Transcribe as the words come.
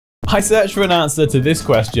I searched for an answer to this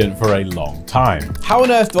question for a long time. How on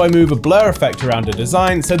earth do I move a blur effect around a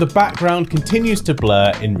design so the background continues to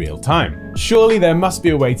blur in real time? Surely there must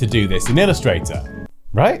be a way to do this in Illustrator,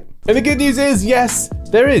 right? And the good news is, yes,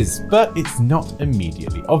 there is, but it's not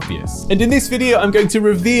immediately obvious. And in this video, I'm going to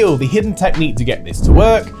reveal the hidden technique to get this to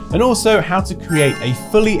work, and also how to create a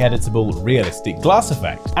fully editable, realistic glass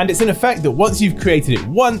effect. And it's an effect that once you've created it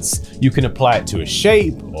once, you can apply it to a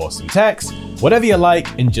shape or some text, whatever you like,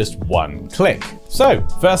 in just one click. So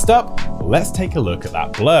first up, let's take a look at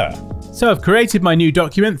that blur. So I've created my new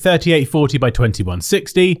document 3840 by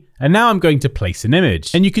 2160, and now I'm going to place an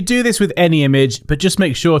image. And you could do this with any image, but just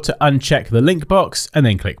make sure to uncheck the link box and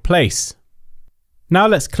then click place. Now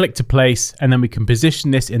let's click to place, and then we can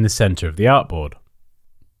position this in the center of the artboard.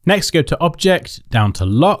 Next, go to Object, down to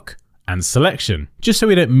Lock, and Selection, just so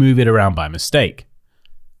we don't move it around by mistake.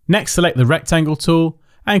 Next, select the rectangle tool,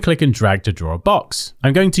 and click and drag to draw a box.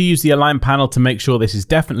 I'm going to use the Align panel to make sure this is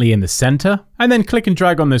definitely in the center, and then click and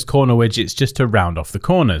drag on those corner widgets just to round off the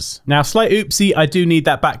corners. Now, slight oopsie, I do need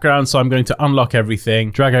that background, so I'm going to unlock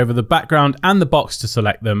everything, drag over the background and the box to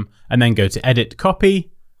select them, and then go to Edit,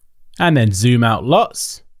 Copy, and then zoom out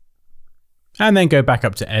lots, and then go back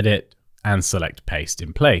up to Edit and select Paste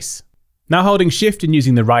in place. Now, holding Shift and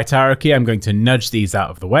using the right arrow key, I'm going to nudge these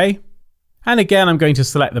out of the way. And again, I'm going to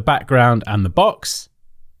select the background and the box,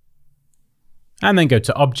 and then go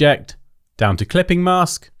to Object, down to Clipping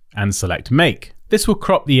Mask, and select Make. This will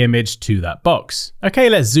crop the image to that box. Okay,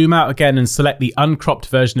 let's zoom out again and select the uncropped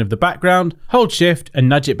version of the background, hold Shift and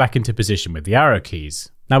nudge it back into position with the arrow keys.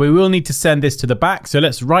 Now we will need to send this to the back, so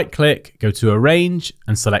let's right click, go to Arrange,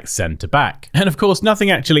 and select Send to Back. And of course, nothing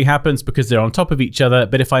actually happens because they're on top of each other,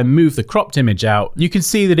 but if I move the cropped image out, you can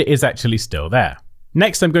see that it is actually still there.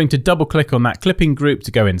 Next, I'm going to double click on that clipping group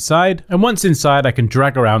to go inside, and once inside I can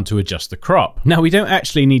drag around to adjust the crop. Now we don't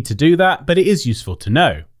actually need to do that, but it is useful to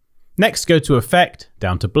know. Next, go to Effect,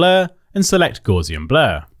 down to Blur, and select Gaussian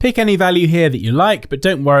Blur. Pick any value here that you like, but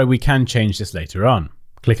don't worry, we can change this later on.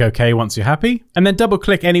 Click OK once you're happy, and then double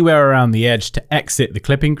click anywhere around the edge to exit the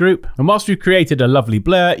clipping group. And whilst we've created a lovely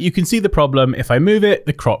blur, you can see the problem: if I move it,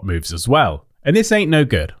 the crop moves as well. And this ain't no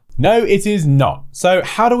good. No, it is not. So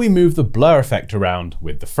how do we move the blur effect around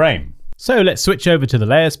with the frame? So let's switch over to the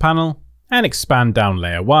Layers panel and expand down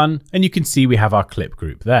Layer 1, and you can see we have our clip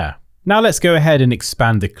group there. Now let's go ahead and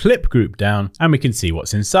expand the clip group down, and we can see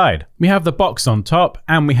what's inside. We have the box on top,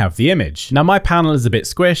 and we have the image. Now my panel is a bit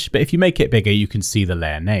squished, but if you make it bigger, you can see the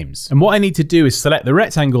layer names. And what I need to do is select the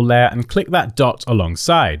rectangle layer and click that dot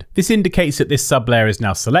alongside. This indicates that this sublayer is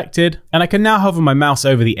now selected, and I can now hover my mouse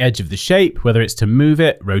over the edge of the shape, whether it's to move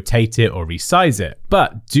it, rotate it, or resize it.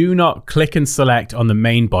 But do not click and select on the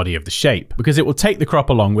main body of the shape, because it will take the crop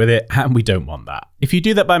along with it, and we don't want that. If you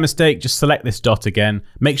do that by mistake, just select this dot again,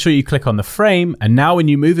 make sure you click on the frame, and now when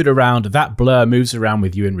you move it around, that blur moves around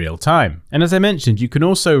with you in real time. And as I mentioned, you can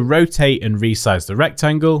also rotate and resize the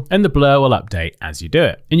rectangle, and the blur will update as you do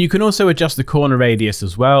it. And you can also adjust the corner radius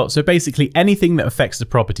as well, so basically anything that affects the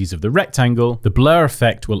properties of the rectangle, the blur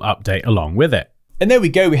effect will update along with it. And there we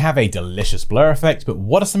go, we have a delicious blur effect, but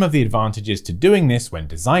what are some of the advantages to doing this when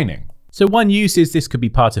designing? So one use is this could be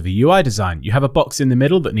part of a UI design. You have a box in the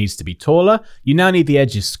middle that needs to be taller. You now need the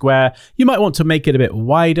edges square. You might want to make it a bit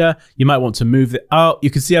wider. You might want to move it. Oh, you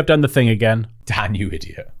can see I've done the thing again. Dan, you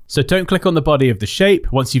idiot. So don't click on the body of the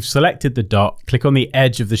shape. Once you've selected the dot, click on the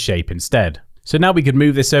edge of the shape instead. So now we could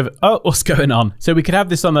move this over. Oh, what's going on? So we could have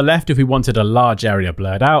this on the left if we wanted a large area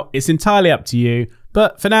blurred out. It's entirely up to you.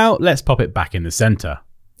 But for now, let's pop it back in the center.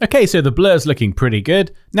 Okay, so the blur's looking pretty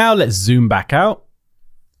good. Now let's zoom back out.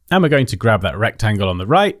 And we're going to grab that rectangle on the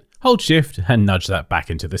right, hold Shift and nudge that back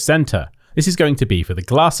into the center. This is going to be for the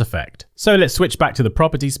glass effect. So let's switch back to the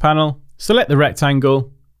Properties panel, select the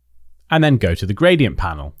rectangle, and then go to the Gradient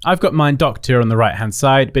panel. I've got mine docked here on the right hand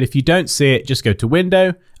side, but if you don't see it, just go to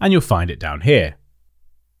Window and you'll find it down here.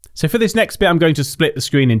 So for this next bit, I'm going to split the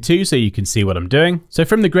screen in two so you can see what I'm doing. So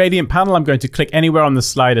from the Gradient panel, I'm going to click anywhere on the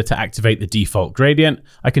slider to activate the default gradient.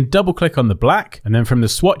 I can double click on the black, and then from the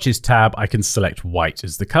Swatches tab, I can select white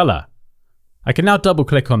as the color. I can now double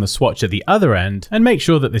click on the swatch at the other end and make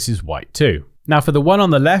sure that this is white too. Now for the one on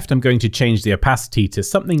the left, I'm going to change the opacity to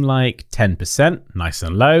something like 10%, nice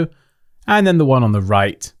and low. And then the one on the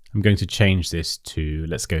right, I'm going to change this to,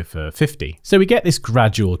 let's go for 50. So we get this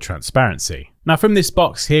gradual transparency. Now from this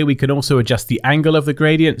box here, we can also adjust the angle of the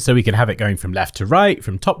gradient, so we can have it going from left to right,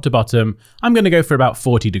 from top to bottom. I'm going to go for about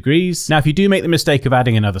 40 degrees. Now if you do make the mistake of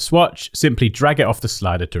adding another swatch, simply drag it off the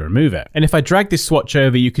slider to remove it. And if I drag this swatch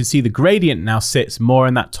over, you can see the gradient now sits more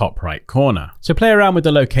in that top right corner. So play around with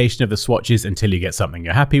the location of the swatches until you get something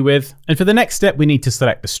you're happy with. And for the next step, we need to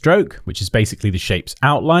select the stroke, which is basically the shape's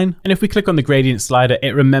outline. And if we click on the gradient slider,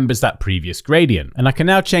 it remembers that previous gradient. And I can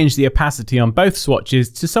now change the opacity on both swatches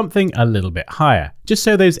to something a little bit higher, just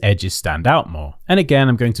so those edges stand out more. And again,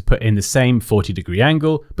 I'm going to put in the same 40-degree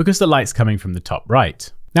angle because the light's coming from the top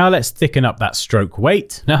right. Now let's thicken up that stroke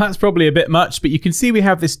weight. Now that's probably a bit much, but you can see we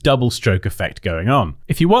have this double stroke effect going on.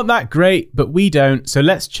 If you want that, great, but we don't, so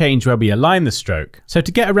let's change where we align the stroke. So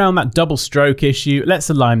to get around that double stroke issue, let's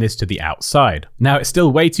align this to the outside. Now it's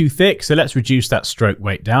still way too thick, so let's reduce that stroke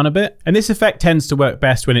weight down a bit. And this effect tends to work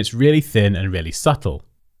best when it's really thin and really subtle.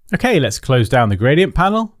 Okay, let's close down the gradient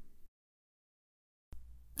panel.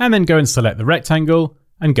 And then go and select the rectangle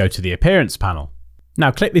and go to the appearance panel. Now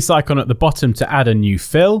click this icon at the bottom to add a new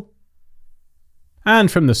fill. And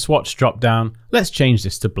from the swatch drop down, let's change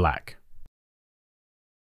this to black.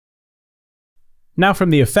 Now from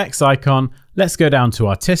the effects icon, let's go down to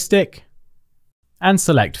artistic and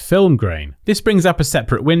select film grain. This brings up a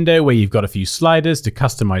separate window where you've got a few sliders to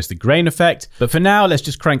customize the grain effect, but for now let's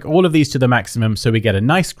just crank all of these to the maximum so we get a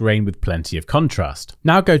nice grain with plenty of contrast.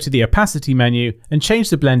 Now go to the opacity menu and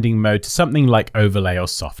change the blending mode to something like overlay or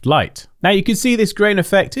soft light. Now you can see this grain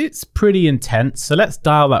effect, it's pretty intense, so let's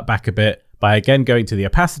dial that back a bit by again going to the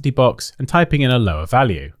opacity box and typing in a lower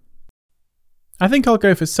value. I think I'll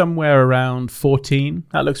go for somewhere around 14.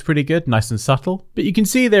 That looks pretty good, nice and subtle. But you can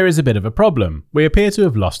see there is a bit of a problem. We appear to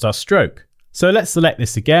have lost our stroke. So let's select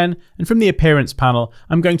this again, and from the appearance panel,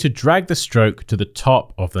 I'm going to drag the stroke to the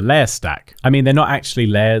top of the layer stack. I mean, they're not actually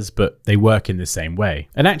layers, but they work in the same way.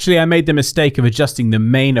 And actually, I made the mistake of adjusting the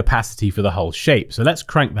main opacity for the whole shape. So let's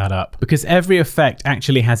crank that up, because every effect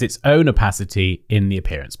actually has its own opacity in the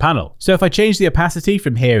appearance panel. So if I change the opacity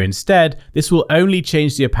from here instead, this will only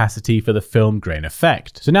change the opacity for the film grain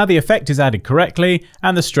effect. So now the effect is added correctly,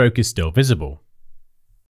 and the stroke is still visible.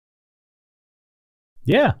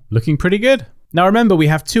 Yeah, looking pretty good. Now remember, we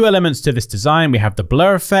have two elements to this design. We have the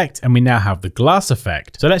blur effect and we now have the glass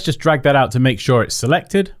effect. So let's just drag that out to make sure it's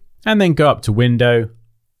selected and then go up to Window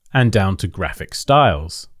and down to Graphic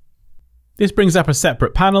Styles. This brings up a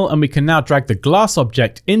separate panel and we can now drag the glass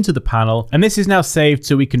object into the panel, and this is now saved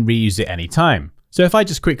so we can reuse it anytime. So if I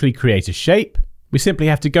just quickly create a shape, we simply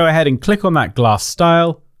have to go ahead and click on that glass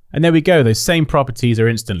style, and there we go, those same properties are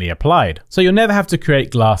instantly applied. So you'll never have to create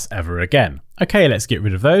glass ever again. Okay, let's get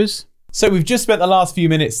rid of those. So we've just spent the last few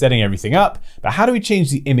minutes setting everything up, but how do we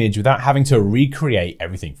change the image without having to recreate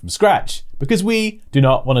everything from scratch? Because we do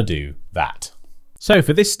not want to do that. So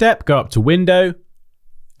for this step, go up to Window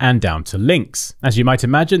and down to Links. As you might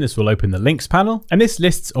imagine, this will open the Links panel, and this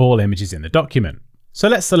lists all images in the document. So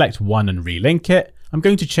let's select one and relink it. I'm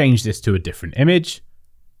going to change this to a different image.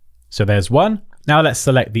 So there's one. Now let's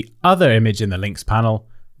select the other image in the Links panel,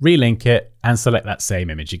 relink it, and select that same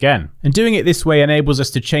image again. And doing it this way enables us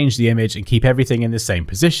to change the image and keep everything in the same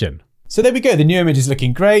position. So there we go, the new image is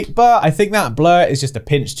looking great, but I think that blur is just a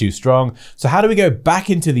pinch too strong. So how do we go back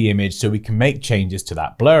into the image so we can make changes to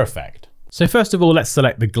that blur effect? So first of all, let's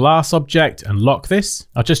select the glass object and lock this.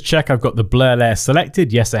 I'll just check I've got the blur layer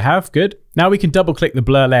selected. Yes, I have, good. Now we can double click the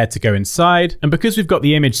blur layer to go inside. And because we've got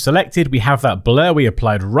the image selected, we have that blur we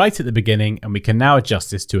applied right at the beginning, and we can now adjust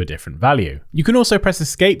this to a different value. You can also press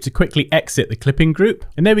escape to quickly exit the clipping group.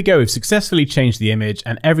 And there we go, we've successfully changed the image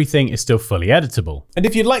and everything is still fully editable. And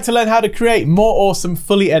if you'd like to learn how to create more awesome,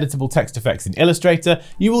 fully editable text effects in Illustrator,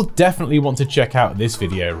 you will definitely want to check out this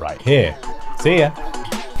video right here. See ya.